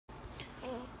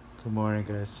Good morning,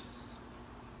 guys.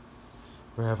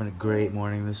 We're having a great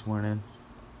morning this morning.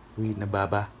 We're eating a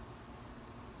baba.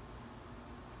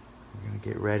 We're gonna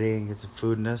get ready and get some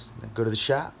food in us, and then go to the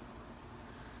shop.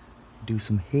 Do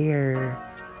some hair.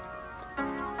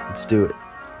 Let's do it.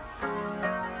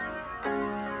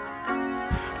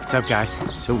 What's up, guys?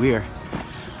 So we are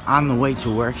on the way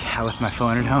to work. I left my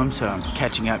phone at home, so I'm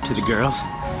catching up to the girls.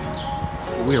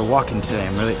 We are walking today.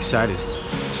 I'm really excited.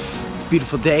 It's a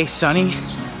beautiful day, sunny.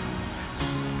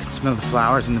 I can smell the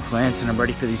flowers and the plants, and I'm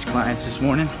ready for these clients this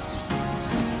morning.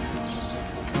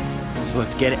 So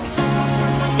let's get it.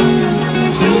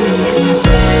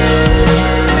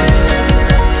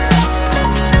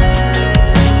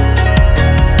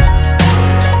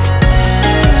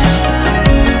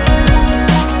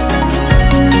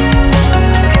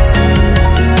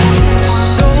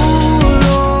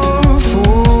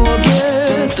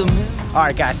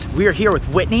 Alright guys, we are here with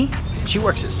Whitney. She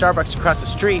works at Starbucks across the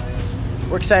street.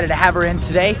 We're excited to have her in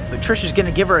today, but Trisha's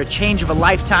gonna give her a change of a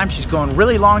lifetime. She's going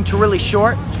really long to really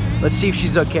short. Let's see if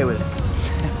she's okay with it.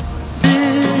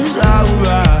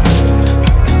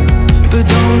 But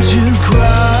don't you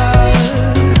cry,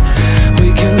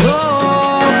 we can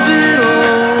laugh it all.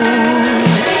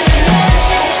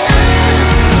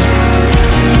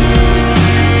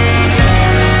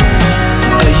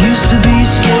 I used to be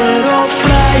scared of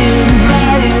flying,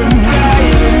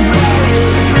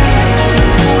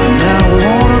 now I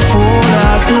wanna fall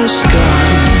out the sky.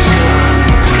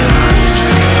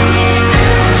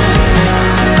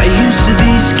 I used to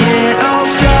be scared of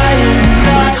flying.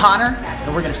 Connor,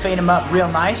 and we're gonna fade him up real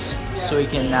nice so he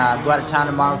can go out of town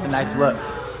tomorrow with a nice look.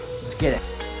 Let's get it.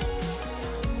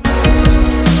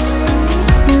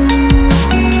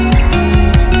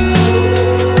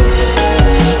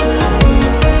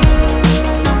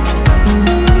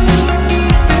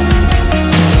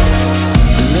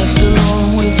 Left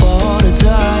alone with a heart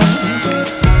attack,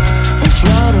 I'm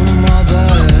flat on my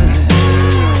back.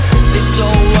 It's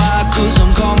alright 'cause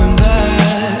I'm coming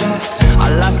back. I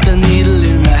lost a needle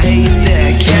in the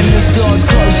haystack, and the store's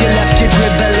closed, you left your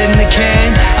dribble in the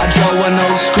can. I draw an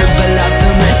old scribble out the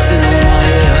messing on my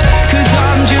hair, 'cause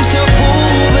I'm just a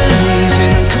fool believes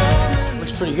in the common.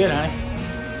 Looks pretty good, honey.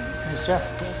 Nice job.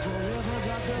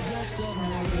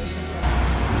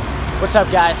 What's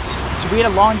up, guys? So we had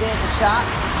a long day at the shop.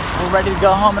 We're ready to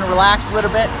go home and relax a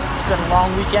little bit. It's been a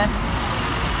long weekend.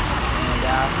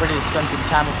 And ready to spend some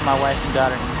time with my wife and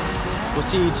daughter. We'll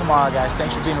see you tomorrow, guys.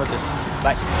 Thanks for being with us.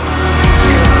 Bye.